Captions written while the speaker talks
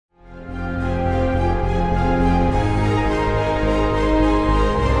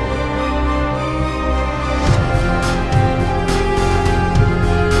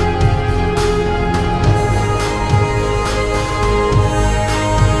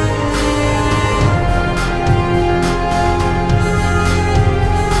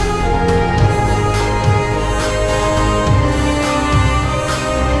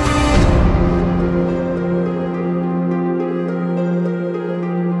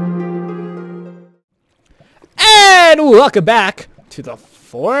And welcome back to the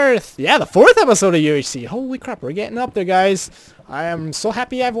fourth episode of UHC. Holy crap, we're getting up there, guys. I am so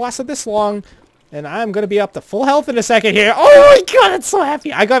happy I've lasted this long. And I'm going to be up to full health in a second here. Oh my god, I'm so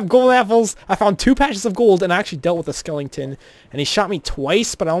happy. I got gold apples. I found 2 patches of gold and I actually dealt with a skeleton. And he shot me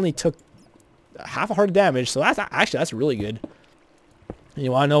twice, but I only took half a heart of damage. So that's really good. And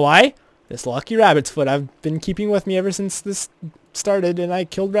you want to know why? This lucky rabbit's foot I've been keeping with me ever since this started and I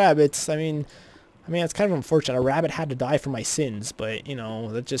killed rabbits. I mean, it's kind of unfortunate. A rabbit had to die for my sins, but, you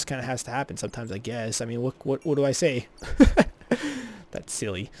know, that just kind of has to happen sometimes, I guess. I mean, what do I say? That's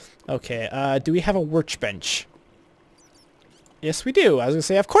silly. Okay, do we have a workbench? Yes, we do. I was going to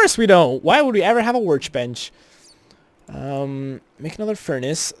say, of course we don't. Why would we ever have a workbench? Make another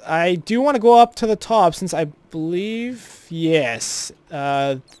furnace. I do want to go up to the top since I believe, yes,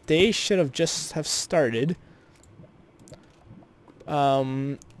 they should have just have started.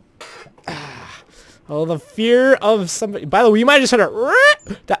 Oh, the fear of somebody. By the way, you might have just heard a...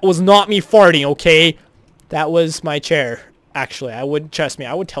 That was not me farting, okay? That was my chair. Actually, I would, trust me,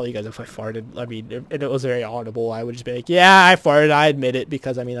 I would tell you guys if I farted. I mean, it was very audible. I would just be like, yeah, I farted. I admit it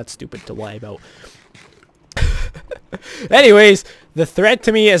because, I mean, that's stupid to lie about. Anyways, the threat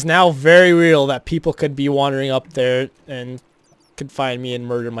to me is now very real that people could be wandering up there and could find me and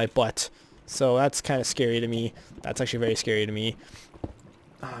murder my butt. So that's kind of scary to me. That's actually very scary to me.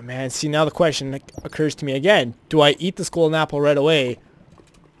 Oh man, see, now the question occurs to me again. Do I eat this golden apple right away?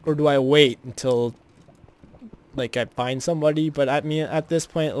 Or do I wait until, like, I find somebody? But I mean, at this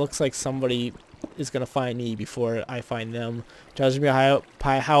point, it looks like somebody is going to find me before I find them. Judging by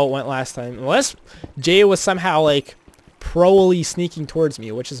how it went last time. Unless Jay was somehow, like, pro-ly sneaking towards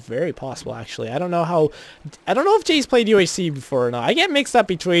me, which is very possible, actually. I don't know if Jay's played UHC before or not. I get mixed up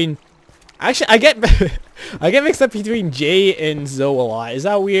between... Actually, I get mixed up between Jay and Zoe a lot. Is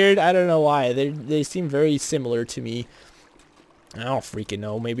that weird? I don't know why. They seem very similar to me. I don't freaking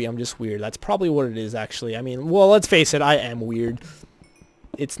know. Maybe I'm just weird. That's probably what it is, actually. I mean, well, let's face it. I am weird.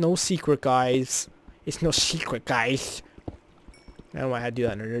 It's no secret, guys. It's no secret, guys. I don't know why I had to do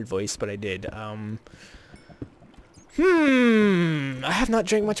that in a nerd voice, but I did. I have not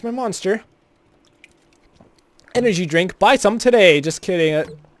drank much of my Monster energy drink. Buy some today. Just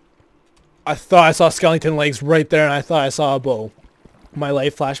kidding. I thought I saw skeleton legs right there, and I thought I saw a bow. My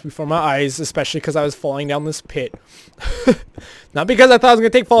life flashed before my eyes, especially because I was falling down this pit. Not because I thought I was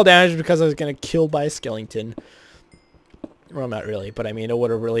going to take fall damage, because I was going to get killed by a skeleton. Well, not really, but I mean, it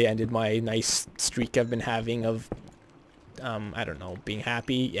would have really ended my nice streak I've been having of, I don't know, being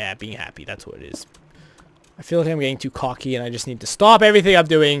happy. Yeah, being happy, that's what it is. I feel like I'm getting too cocky, and I just need to stop everything I'm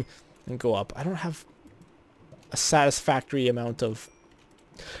doing and go up. I don't have a satisfactory amount of...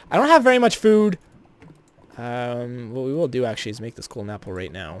 I don't have very much food. What we will do actually is make this golden apple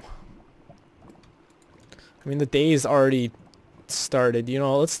right now. I mean, the day's already started. You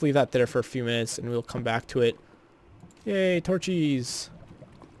know, let's leave that there for a few minutes and we'll come back to it. Yay, torchies.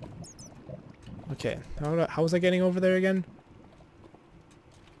 Okay, how was I getting over there again?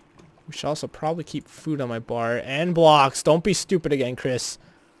 We should also probably keep food on my bar and blocks. Don't be stupid again, Chris.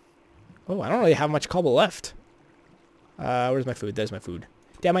 Oh, I don't really have much cobble left. Where's my food? There's my food.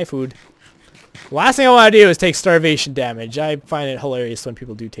 Damn my food. The last thing I want to do is take starvation damage. I find it hilarious when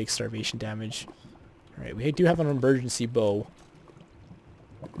people do take starvation damage. Alright, we do have an emergency bow.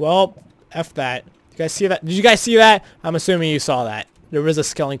 Well, F that. You guys see that? Did you guys see that? I'm assuming you saw that. There was a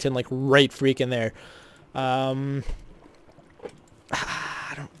skeleton, like, right freaking there. I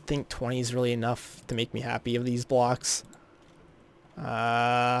don't think 20 is really enough to make me happy of these blocks.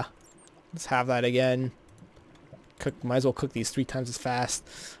 Let's have that again. Might as well cook these 3 times as fast.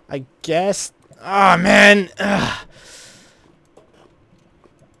 I guess. Oh man.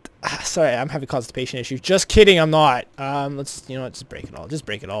 Sorry, I'm having constipation issues. Just kidding, I'm not. Let's, you know what, just break it all. Just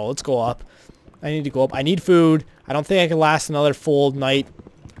break it all. Let's go up. I need to go up. I need food. I don't think I can last another full night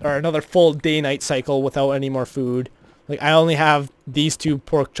or another full day-night cycle without any more food. Like, I only have these 2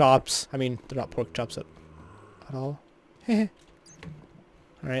 pork chops. I mean, they're not pork chops at all. Alright,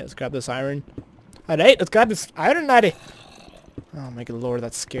 let's grab this iron. Alright, let's grab this iron natty. Oh my good lord,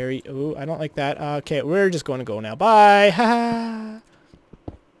 that's scary. Oh, I don't like that. Okay, we're just going to go now. Bye. Ha.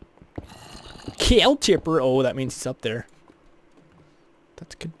 Kale tipper. Oh, that means he's up there.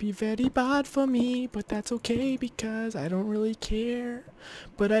 That could be very bad for me, but that's okay because I don't really care.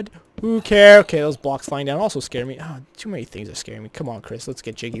 But who care? Okay, those blocks flying down also scare me. Oh, too many things are scaring me. Come on, Chris, let's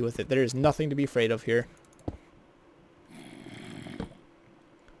get jiggy with it. There is nothing to be afraid of here.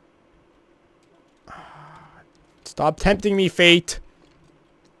 Stop tempting me, fate.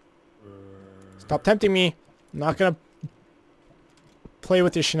 Stop tempting me. I'm not gonna play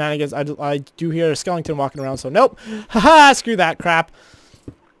with your shenanigans. I do hear a skeleton walking around, so nope. Haha, screw that crap.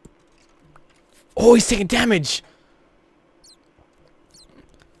 Oh, he's taking damage.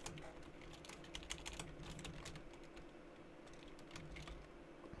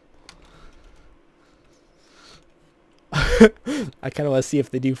 I kind of want to see if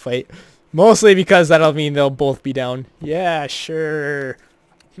they do fight. Mostly because that'll mean they'll both be down. Yeah, sure.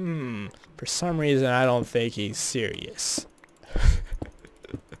 For some reason, I don't think he's serious.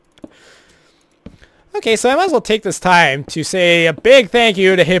 Okay, so I might as well take this time to say a big thank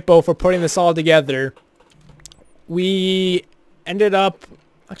you to Hippo for putting this all together. We ended up...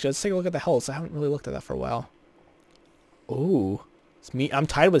 Actually, let's take a look at the health. I haven't really looked at that for a while. Oh, it's me. I'm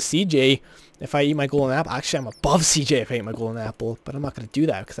tied with CJ if I eat my golden apple. Actually, I'm above CJ if I eat my golden apple, but I'm not going to do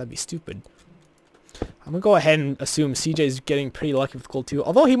that because that'd be stupid. I'm going to go ahead and assume CJ's getting pretty lucky with gold too,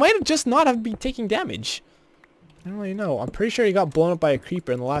 although he might have just not have been taking damage. I don't really know. I'm pretty sure he got blown up by a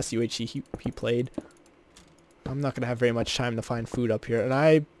creeper in the last UHC he played. I'm not going to have very much time to find food up here, and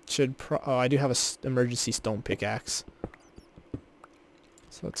I should oh, I do have a emergency stone pickaxe.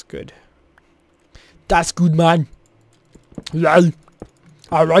 So that's good. That's good, man. Well,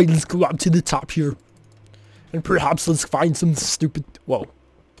 alright, let's go up to the top here. And perhaps let's find some stupid... Whoa.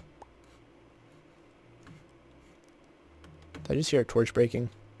 Did I just hear a torch breaking?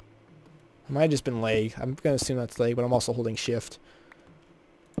 It might have just been lag. I'm going to assume that's lag, but I'm also holding shift.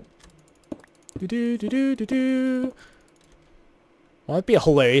 Do-do-do-do-do-do. Well, that'd be a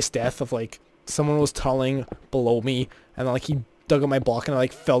hilarious death of, like, someone was tunneling below me, and then, like, he dug up my block and I,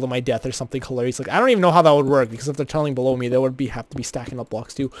 like, fell to my death or something hilarious. Like, I don't even know how that would work, because if they're tunneling below me, they would have to be stacking up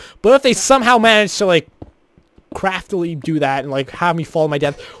blocks, too. But if they somehow managed to, like, craftily do that and, like, have me fall to my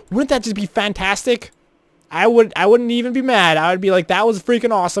death, wouldn't that just be fantastic? I wouldn't even be mad. I would be like, that was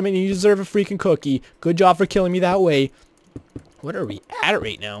freaking awesome, and you deserve a freaking cookie. Good job for killing me that way. What are we at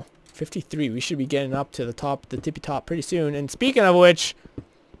right now? 53. We should be getting up to the top, the tippy top pretty soon. And speaking of which,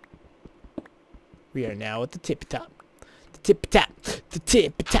 we are now at the tippy top. The tippy top. The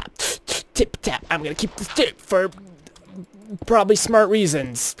tippy top. Tippy top. I'm going to keep this tip for probably smart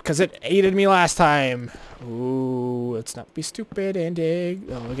reasons, because it aided me last time. Ooh, let's not be stupid and dig.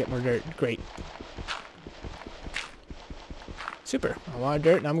 Oh, we'll get more dirt. Great. Super. I want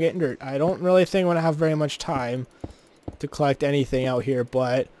dirt and I'm getting dirt. I don't really think I'm going to have very much time to collect anything out here,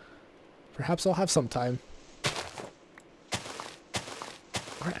 but perhaps I'll have some time.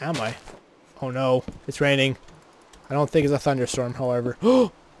 Where am I? Oh no, it's raining. I don't think it's a thunderstorm, however.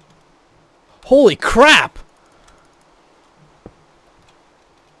 Holy crap!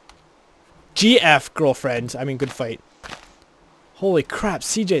 GF, girlfriend. I mean, good fight. Holy crap,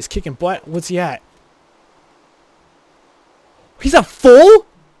 CJ's kicking butt. What's he at? He's at full?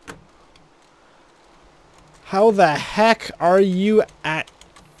 How the heck are you at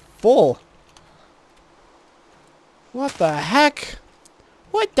full? What the heck?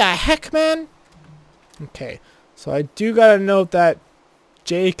 What the heck, man? Okay, so I do gotta note that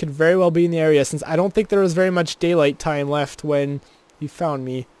Jay could very well be in the area, since I don't think there was very much daylight time left when he found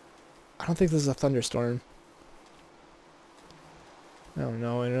me. I don't think this is a thunderstorm. I don't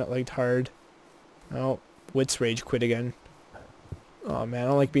know, internet lagged hard. Oh, Wits Rage quit again. Oh man, I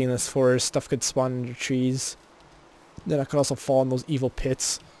don't like being in this forest. Stuff could spawn under trees. Then I could also fall in those evil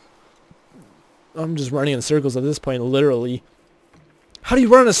pits. I'm just running in circles at this point, literally. How do you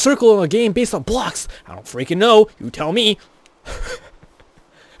run in a circle in a game based on blocks? I don't freaking know. You tell me.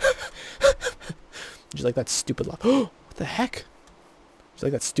 Just like that stupid laugh. What the heck? Just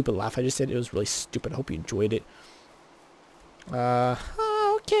like that stupid laugh I just said. It was really stupid. I hope you enjoyed it.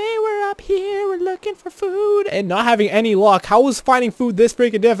 Okay, we're up here. We're looking for food. And not having any luck. How is finding food this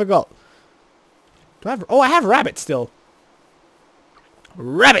freaking difficult? Do I have... Oh, I have rabbit still.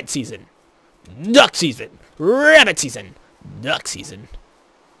 Rabbit season. Duck season. Rabbit season. Duck season.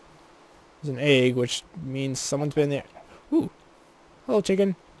 There's an egg, which means someone's been there. Ooh. Hello,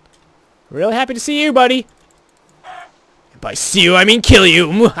 chicken. Really happy to see you, buddy. By see you, I mean kill you.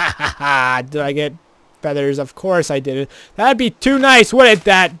 Did I get feathers? Of course I didn't. That'd be too nice, wouldn't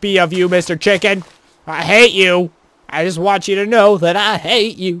that be of you, Mr. Chicken? I hate you. I just want you to know that I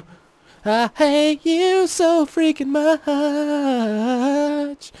hate you. I hate you so freaking much.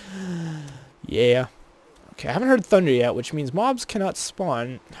 Yeah. Okay, I haven't heard thunder yet, which means mobs cannot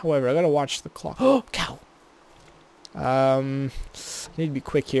spawn. However, I gotta watch the clock. Oh, cow. Need to be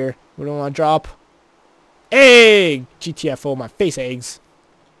quick here. We don't want to drop. Egg! GTFO, my face eggs.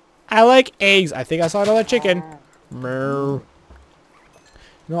 I like eggs. I think I saw another chicken. No,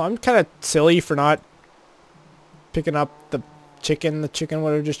 I'm kind of silly for not picking up the chicken. The chicken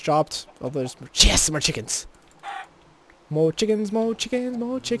would have just dropped. Oh, there's more. Yes, more chickens. More chickens, more chickens,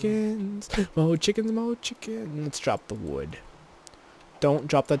 more chickens. More chickens, more chickens. Let's drop the wood. Don't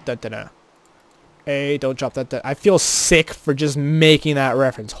drop that da-da-da. Hey, don't drop that da. I feel sick for just making that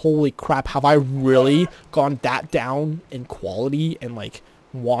reference. Holy crap, have I really gone that down in quality and like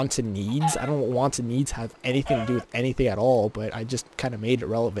wants and needs? I don't know what wants and needs have anything to do with anything at all, but I just kind of made it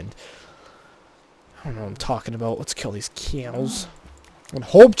relevant. I don't know what I'm talking about. Let's kill these cows. And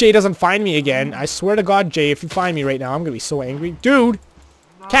hope Jay doesn't find me again. I swear to God, Jay, if you find me right now, I'm going to be so angry. Dude!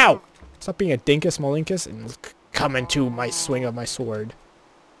 Cow! Stop being a dinkus malinkus and come into my swing of my sword.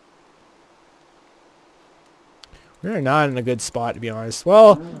 We're not in a good spot, to be honest.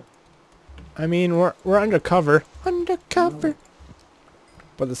 Well, I mean, we're undercover. Undercover!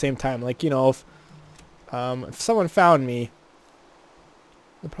 But at the same time, like, you know, if someone found me,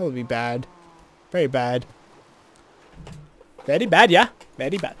 it'd probably be bad. Very bad. Very bad, yeah.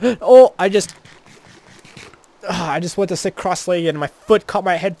 Very bad. Oh, I just went to sit cross-legged and my foot caught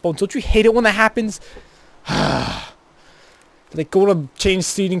my headphones. Don't you hate it when that happens? Like, go to change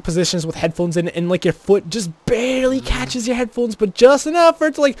seating positions with headphones in and like your foot just barely catches your headphones, but just enough for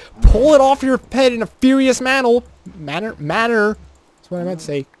it to like pull it off your head in a furious manner. That's what I meant to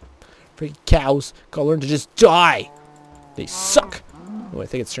say. Freaking cows gotta learn to just die. They suck. Oh, I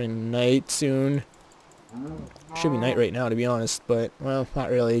think it's turning night soon. Should be night right now, to be honest, but, well, not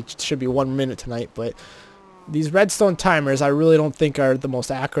really. It should be 1 minute tonight, but these redstone timers I really don't think are the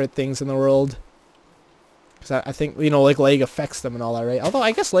most accurate things in the world. Because I think, you know, like lag affects them and all that, right? Although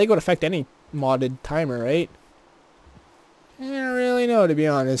I guess lag would affect any modded timer, right? I don't really know, to be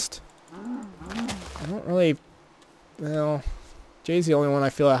honest. I don't really, well, Jay's the only one I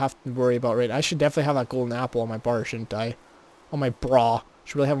feel I have to worry about, right? I should definitely have that golden apple on my bar, shouldn't I? On my bra.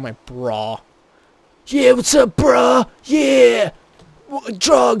 Should really have on my bra. Yeah, what's up, bruh? Yeah!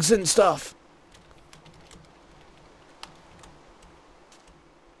 Drugs and stuff.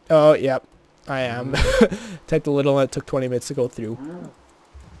 Oh, yep. I am. Typed a little and it took 20 minutes to go through.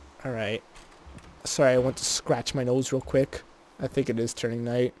 Alright. Sorry, I went to scratch my nose real quick. I think it is turning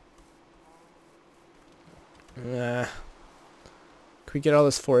night. Can we get all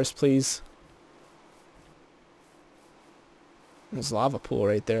this forest, please? There's a lava pool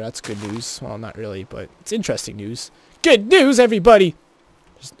right there. That's good news. Well, not really, but it's interesting news. Good news, everybody!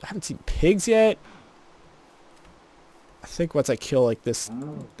 I haven't seen pigs yet. I think once I kill like this...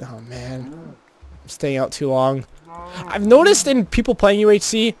 Oh, man. I'm staying out too long. I've noticed in people playing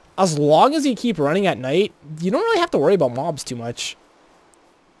UHC, as long as you keep running at night, you don't really have to worry about mobs too much.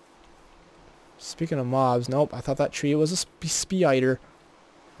 Speaking of mobs, nope. I thought that tree was a speeder.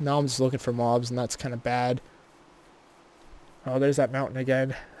 Now I'm just looking for mobs, and that's kind of bad. Oh, there's that mountain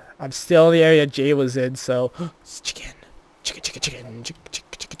again. I'm still in the area Jay was in, so... It's chicken. Chicken.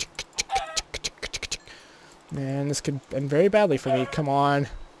 Man, this could end very badly for me. Come on.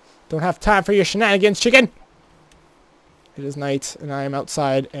 Don't have time for your shenanigans, chicken! It is night, and I am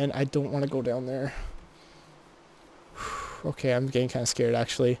outside, and I don't want to go down there. Okay, I'm getting kind of scared,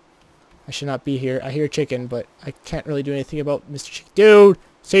 actually. I should not be here. I hear chicken, but I can't really do anything about Mr. Chicken. Dude!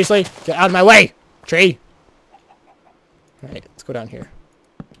 Seriously? Get out of my way! Tree! Alright, let's go down here.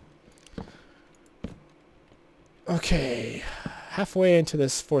 Okay. Halfway into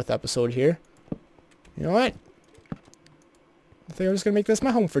this 4th episode here. You know what? I think I'm just going to make this my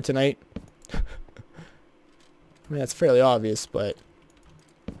home for tonight. I mean, that's fairly obvious, but...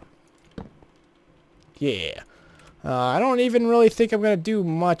 Yeah. I don't even really think I'm going to do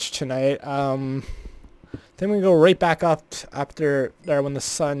much tonight. Then we go right back up after... Or when the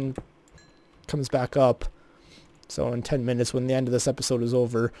sun comes back up. So in 10 minutes when the end of this episode is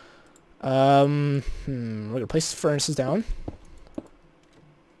over. We're going to place the furnaces down.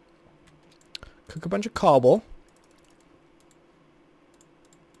 Cook a bunch of cobble.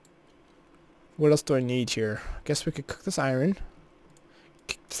 What else do I need here? I guess we could cook this iron.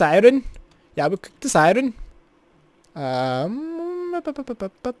 Cook this iron? Yeah, we'll cook this iron. We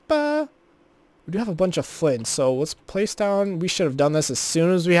do have a bunch of flint, so let's place down... We should have done this as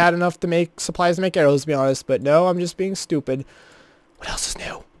soon as we had enough to make supplies to make arrows, to be honest. But no, I'm just being stupid. What else is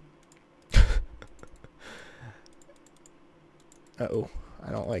new? Uh-oh.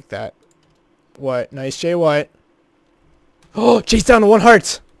 I don't like that. What? Nice, Jay, what? Oh, Jay's down to 1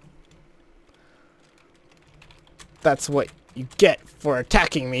 heart! That's what you get for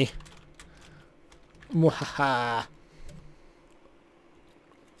attacking me. Mwahaha.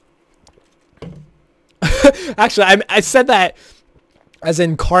 Actually, I said that as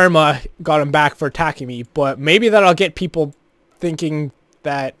in karma got him back for attacking me, but maybe that'll get people thinking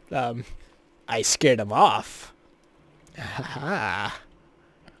that I scared him off.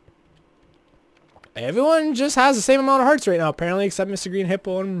 Everyone just has the same amount of hearts right now, apparently, except Mr. Green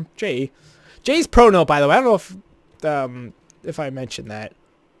Hippo and Jay. Jay's pro note, by the way. I don't know if I mentioned that.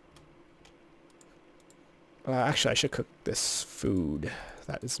 Actually, I should cook this food.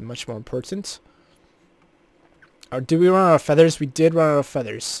 That is much more important. Or did we run out of feathers? We did run out of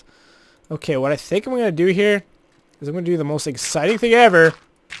feathers. Okay, what I think I'm going to do here is I'm going to do the most exciting thing ever.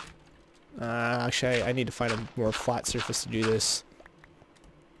 Actually, I need to find a more flat surface to do this.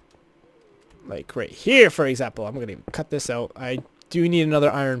 Like right here, for example. I'm going to cut this out. I do need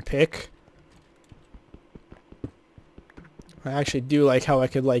another iron pick. I actually do like how I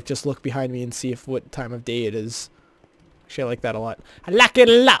could like just look behind me and see if what time of day it is. Actually, I like that a lot. I like it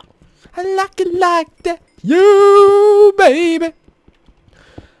a lot. I like it like that. You, baby.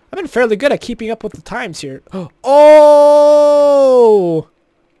 I've been fairly good at keeping up with the times here. Oh!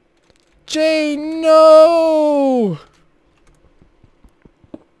 Jay, no!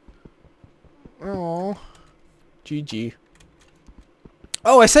 Oh. GG.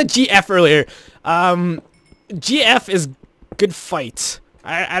 Oh, I said GF earlier. GF is good fight.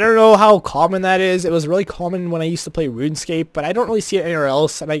 I don't know how common that is. It was really common when I used to play RuneScape, but I don't really see it anywhere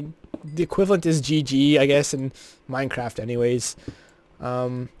else. And the equivalent is GG, I guess, in Minecraft anyways.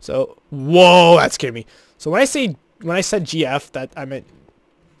 So, whoa, that scared me. So when I said GF, that I meant,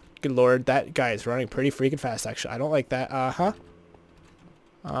 good lord, that guy is running pretty freaking fast, actually. I don't like that.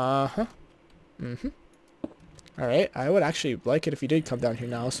 Alright, I would actually like it if he did come down here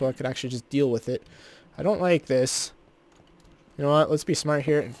now, so I could actually just deal with it. I don't like this. You know what, let's be smart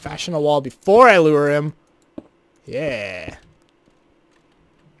here and fashion a wall before I lure him. Yeah.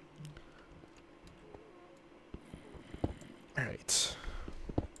 Alright.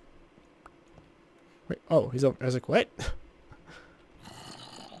 Wait, oh, he's over. I was like, what?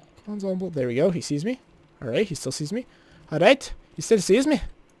 There we go, he sees me. Alright, he still sees me. Alright, he still sees me.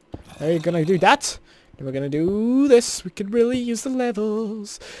 Are you gonna do that? And we're gonna do this. We could really use the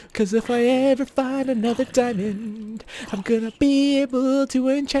levels. Cause if I ever find another diamond, I'm gonna be able to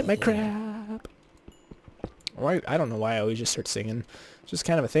enchant my crap. Or I don't know why I always just start singing. It's just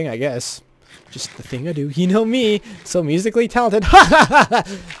kind of a thing, I guess. Just the thing I do. You know me. So musically talented.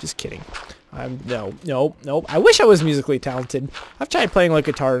 Just kidding. No. I wish I was musically talented. I've tried playing like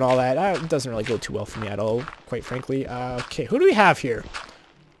guitar and all that. It doesn't really go too well for me at all, quite frankly. Okay, who do we have here?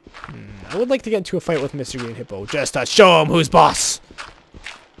 I would like to get into a fight with Mr. Green Hippo, just to show him who's boss.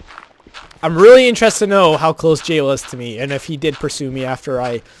 I'm really interested to know how close Jay was to me, and if he did pursue me after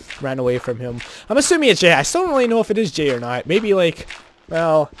I ran away from him. I'm assuming it's Jay. I still don't really know if it is Jay or not. Maybe like,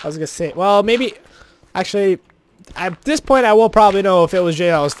 well, I was gonna say, well, maybe, actually, at this point I will probably know if it was Jay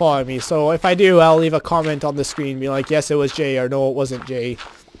that was following me. So if I do, I'll leave a comment on the screen, be like, yes, it was Jay, or no, it wasn't Jay.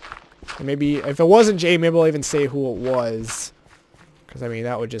 And maybe if it wasn't Jay, maybe I'll even say who it was. Because, I mean,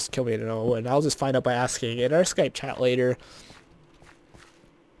 that would just kill me to know. And I'll just find out by asking in our Skype chat later.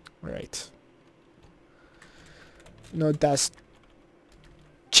 Alright. No, that's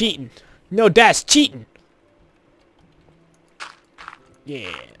cheating. No, that's cheating.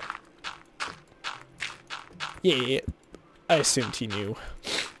 Yeah. Yeah. I assumed he knew.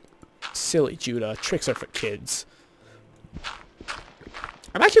 Silly Judah. Tricks are for kids.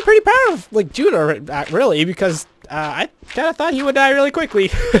 I'm actually pretty proud of, like, Judah, really, because I kind of thought he would die really quickly.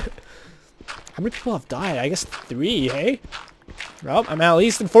 How many people have died? I guess 3, hey? Well, I'm at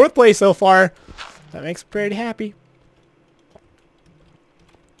least in 4th place so far. That makes me pretty happy.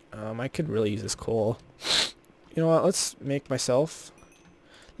 I could really use this coal. You know what? Let's make myself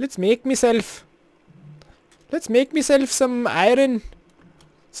some iron.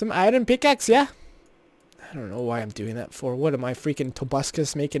 Some iron pickaxe, yeah? I don't know why I'm doing that for. What am I, freaking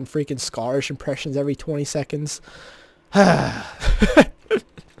Tobuscus, making freaking Scarish impressions every 20 seconds? I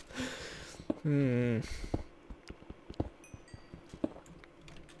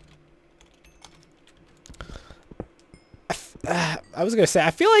was gonna say,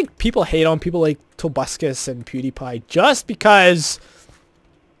 I feel like people hate on people like Tobuscus and PewDiePie just because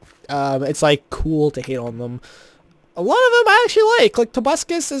it's like cool to hate on them. A lot of them I actually like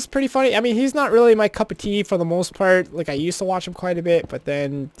Tobuscus is pretty funny. I mean, he's not really my cup of tea for the most part. Like, I used to watch him quite a bit, but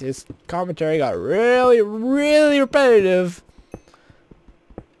then his commentary got really, really repetitive.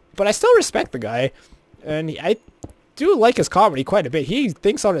 But I still respect the guy, and I do like his comedy quite a bit. He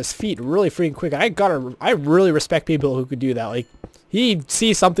thinks on his feet really freaking quick. I really respect people who could do that. Like, he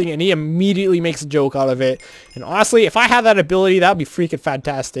sees something and he immediately makes a joke out of it. And honestly, if I had that ability, that would be freaking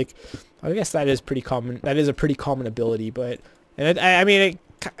fantastic. I guess that is pretty common. That is a pretty common ability, but I mean,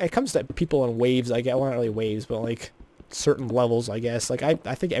 it comes to people in waves. I get, well, not really waves, but like certain levels, I guess. Like I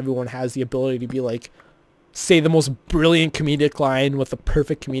think everyone has the ability to be like say the most brilliant comedic line with the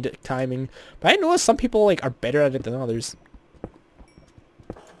perfect comedic timing. But I noticed some people like are better at it than others.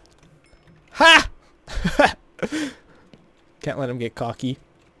 Ha! Can't let him get cocky.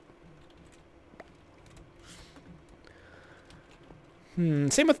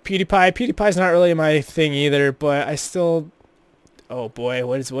 Same with PewDiePie. PewDiePie's not really my thing either, but I still... Oh boy,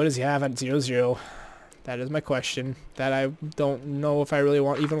 what does he have at 0-0? That is my question. That I don't know if I really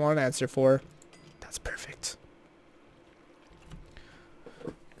even want an answer for. That's perfect.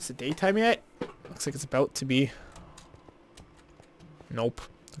 Is it daytime yet? Looks like it's about to be. Nope.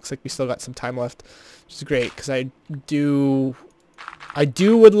 Looks like we still got some time left, which is great because I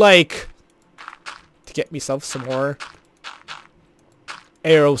would like to get myself some more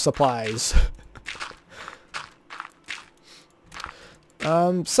arrow supplies.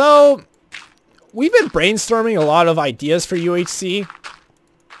 So we've been brainstorming a lot of ideas for UHC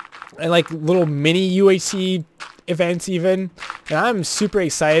and like little mini UHC events even, and I'm super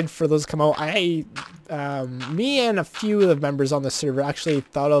excited for those to come out. Me and a few of the members on the server actually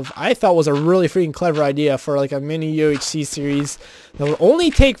I thought was a really freaking clever idea for like a mini UHC series that would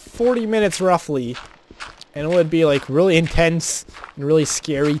only take 40 minutes roughly, and it would be like really intense and really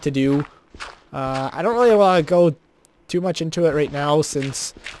scary to do. I don't really want to go too much into it right now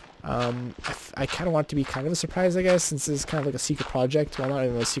since I kind of want it to be kind of a surprise, I guess, since it's kind of like a secret project. Well, not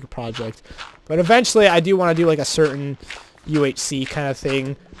even a secret project, but eventually I do want to do like a certain UHC kind of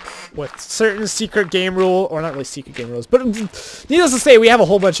thing with certain secret game rule, or not really secret game rules, but needless to say, we have a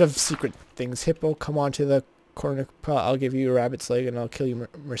whole bunch of secret things. Hippo, come on to the corner. I'll give you a rabbit's leg and I'll kill you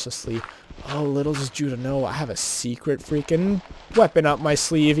mercilessly. Oh, little does Judah know I have a secret freaking weapon up my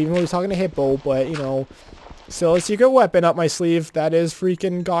sleeve, even though he's talking to Hippo, but you know, still a secret weapon up my sleeve. That is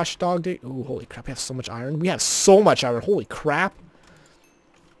freaking gosh dog day. Ooh, holy crap, we have so much iron. We have so much iron. Holy crap.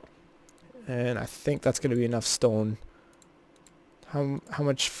 And I think that's going to be enough stone. How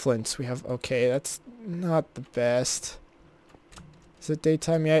much flints we have? Okay, that's not the best. Is it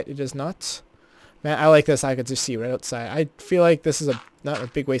daytime yet? It is not. Man, I like this. I could just see right outside. I feel like this is not a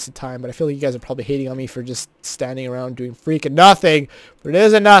big waste of time, but I feel like you guys are probably hating on me for just standing around doing freaking nothing. But it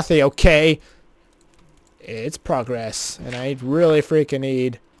isn't nothing, okay? It's progress, and I really freaking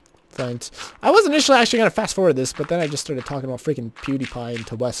need flint. I was initially actually going to fast forward this, but then I just started talking about freaking PewDiePie and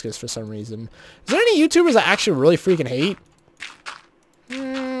Tobuscus for some reason. Is there any YouTubers I actually really freaking hate?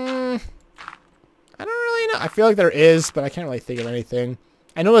 I don't really know. I feel like there is, but I can't really think of anything.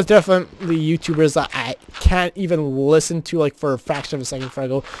 I know there's definitely YouTubers that I can't even listen to like for a fraction of a second before I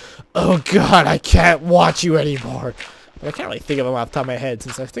go, oh god, I can't watch you anymore. But I can't really think of them off the top of my head,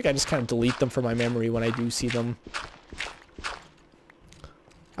 since I think I just kind of delete them from my memory when I do see them.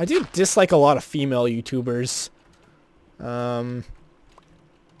 I do dislike a lot of female YouTubers.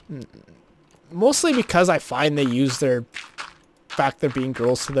 Mostly because I find they use their fact they're being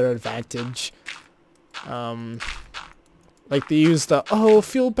girls to their advantage. Like they use the, oh,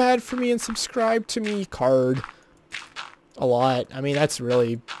 feel bad for me and subscribe to me card a lot. I mean, that's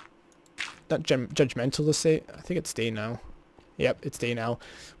really not judgmental to say. I think it's day now. Yep, it's day now.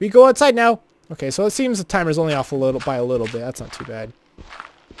 We go outside now. Okay, so it seems the timer's only off a little bit. That's not too bad.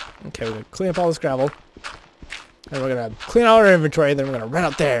 Okay, we're gonna clean up all this gravel. And we're gonna clean out our inventory, then we're gonna run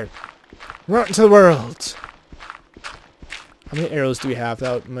out there. Run out into the world. How many arrows do we have?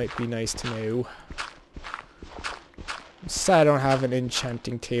 That might be nice to know. So I don't have an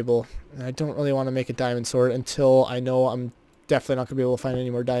enchanting table. And I don't really want to make a diamond sword until I know I'm definitely not going to be able to find any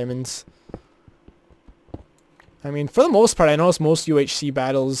more diamonds. I mean, for the most part, I notice most UHC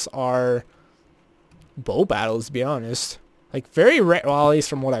battles are bow battles, to be honest. Like, very rare, well, at least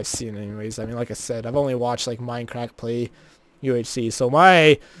from what I've seen anyways. I mean, like I said, I've only watched, like, Minecraft play UHC. So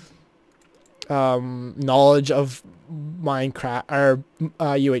my knowledge of Minecraft, or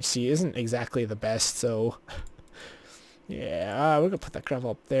UHC isn't exactly the best, so... Yeah, we're gonna put that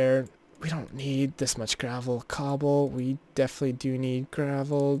gravel up there. We don't need this much gravel. Cobble, we definitely do need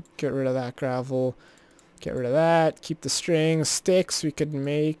gravel. Get rid of that gravel. Get rid of that. Keep the string. Sticks, we could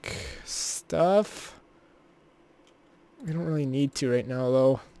make stuff. We don't really need to right now,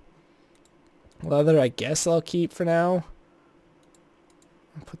 though. Leather, I guess I'll keep for now.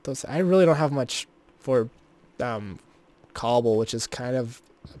 I'll put those... I really don't have much for cobble, which is kind of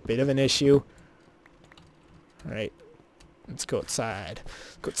a bit of an issue. Alright. Let's go outside.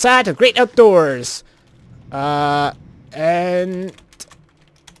 Go outside to the great outdoors. End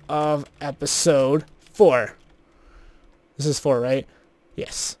of episode 4. This is 4, right?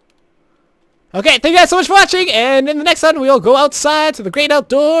 Yes. Okay, thank you guys so much for watching, and in the next one, we'll go outside to the great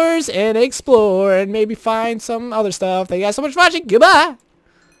outdoors and explore and maybe find some other stuff. Thank you guys so much for watching. Goodbye!